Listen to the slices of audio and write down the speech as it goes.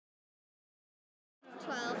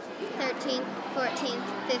13th, 14th,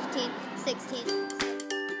 15th, 16th.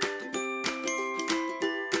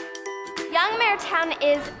 Young American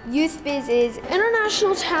is Youth Biz is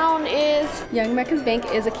International Town is Young Americans Bank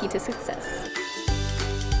is a key to success.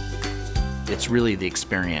 It's really the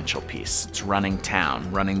experiential piece. It's running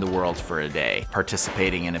town, running the world for a day,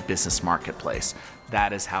 participating in a business marketplace.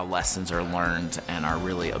 That is how lessons are learned and are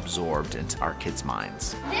really absorbed into our kids'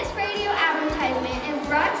 minds. This radio advertisement is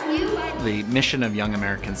brought to you by The mission of Young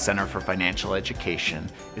American Center for Financial Education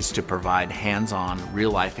is to provide hands-on,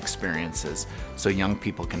 real-life experiences so young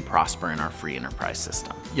people can prosper in our free enterprise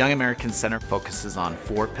system. Young American Center focuses on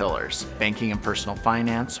 4 pillars: banking and personal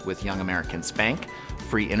finance with Young Americans Bank,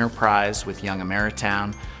 free enterprise with Young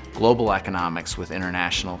Ameritown, global economics with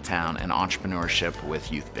International Town, and entrepreneurship with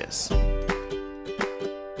Youth Biz.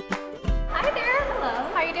 Hi there. Hello.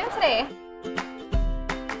 How are you doing today?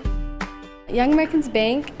 Young Americans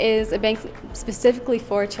Bank is a bank specifically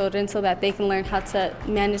for children so that they can learn how to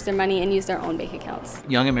manage their money and use their own bank accounts.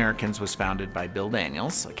 Young Americans was founded by Bill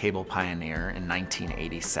Daniels, a cable pioneer, in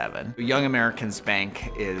 1987. Young Americans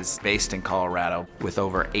Bank is based in Colorado with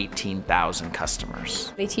over 18,000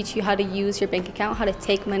 customers. They teach you how to use your bank account, how to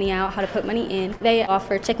take money out, how to put money in. They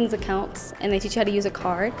offer checkings accounts and they teach you how to use a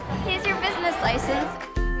card. Here's your business license.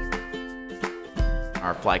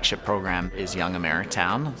 Our flagship program is Young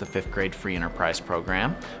Ameritown, the 5th grade free enterprise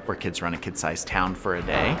program, where kids run a kid-sized town for a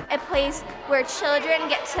day. A place where children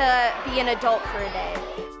get to be an adult for a day.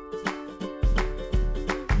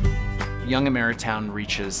 Young Ameritown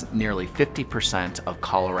reaches nearly 50% of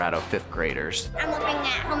Colorado 5th graders. I'm looking at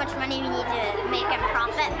how much money we need to make in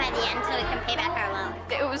profit by the end so we can pay back our loan.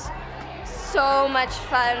 It was so much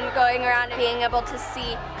fun going around and being able to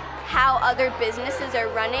see how other businesses are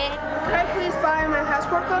running. Can I please buy my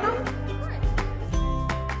passport photo?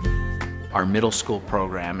 Our middle school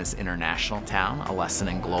program is International Town, a lesson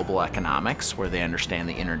in global economics where they understand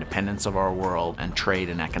the interdependence of our world and trade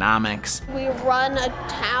and economics. We run a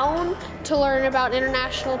town to learn about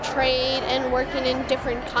international trade and working in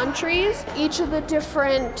different countries. Each of the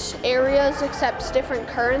different areas accepts different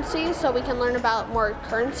currencies, so we can learn about more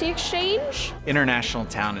currency exchange. International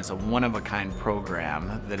Town is a one-of-a-kind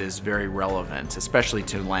program that is very relevant, especially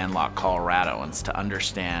to landlocked Coloradoans, to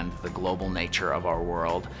understand the global nature of our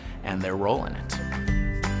world and their role in it.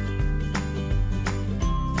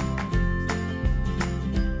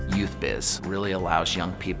 Youth Biz really allows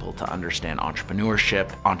young people to understand entrepreneurship,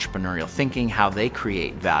 entrepreneurial thinking, how they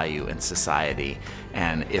create value in society,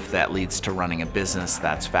 and if that leads to running a business,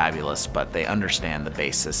 that's fabulous, but they understand the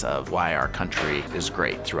basis of why our country is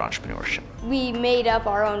great through entrepreneurship. We made up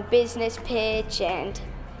our own business pitch and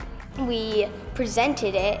we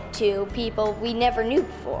presented it to people we never knew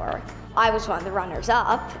before. I was one of the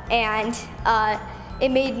runners-up, and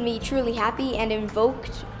it made me truly happy and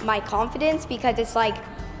invoked my confidence because it's like,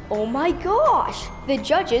 oh my gosh, the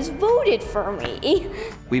judges voted for me.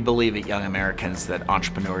 We believe at Young Americans that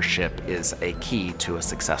entrepreneurship is a key to a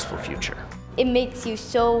successful future. It makes you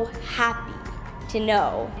so happy to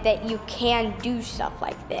know that you can do stuff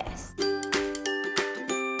like this.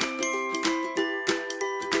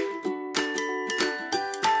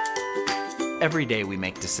 Every day we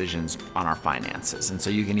make decisions on our finances, and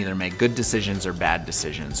so you can either make good decisions or bad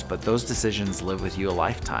decisions, but those decisions live with you a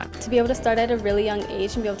lifetime. To be able to start at a really young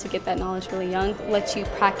age and be able to get that knowledge really young lets you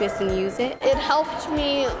practice and use it. It helped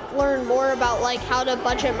me learn more about like how to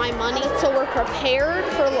budget my money so we're prepared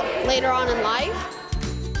for later on in life.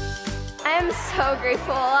 I am so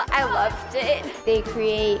grateful. I loved it. They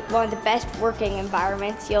create one of the best working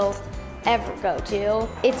environments you'll ever go to.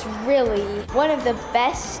 It's really one of the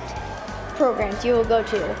best programs you will go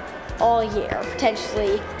to all year,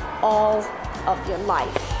 potentially all of your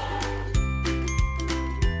life.